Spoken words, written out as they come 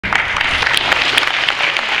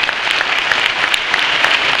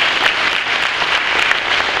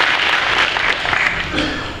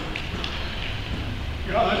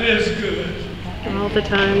the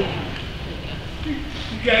time. He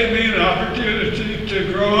gave me an opportunity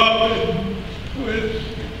to grow up with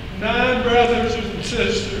 9 brothers and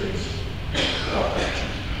sisters.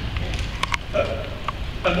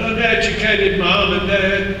 An uneducated mom and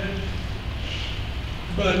dad,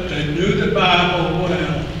 but they knew the Bible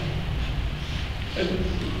well. And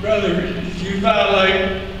brother, if you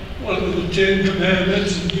violate one of the 10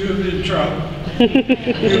 commandments, and you're in trouble.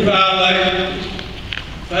 You violate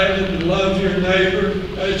failing to love your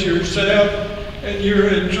neighbor as yourself, and you're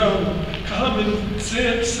in trouble. Common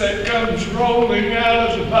sense that comes rolling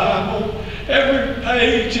out of the Bible. Every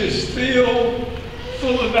page is filled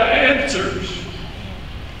full of answers.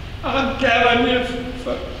 I'm telling you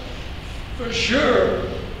for sure,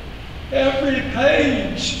 every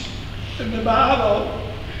page in the Bible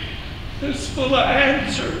is full of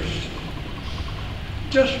answers.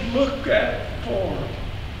 Just look for them.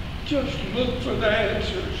 Just look for the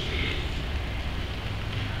answers.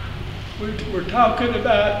 We're talking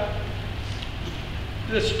about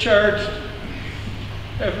this church.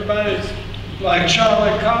 Everybody's like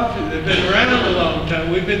Charlie Coffey. They've been around a long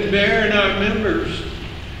time. We've been bearing our members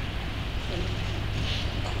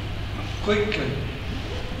quickly.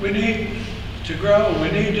 We need to grow.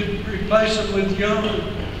 We need to replace them with young,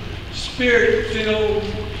 Spirit-filled,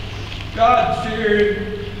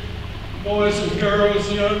 God-fearing boys and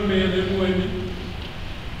girls, young men and women,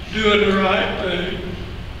 doing the right thing.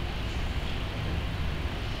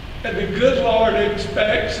 And the good Lord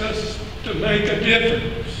expects us to make a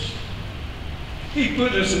difference. He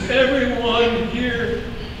put us, everyone here,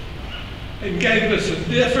 and gave us a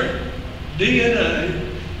different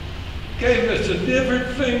DNA, gave us a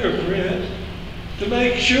different fingerprint to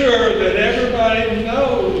make sure that everybody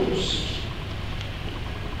knows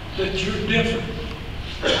that you're different.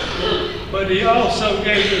 But He also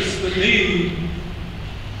gave us the need,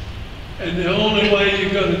 and the only way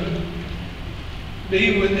you're going to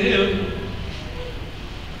be with Him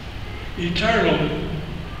eternally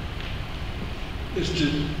is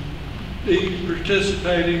to be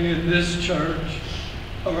participating in this church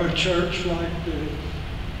or a church like this,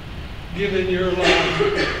 giving your life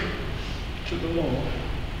to the Lord.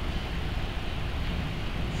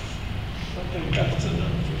 I think that's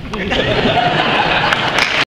enough.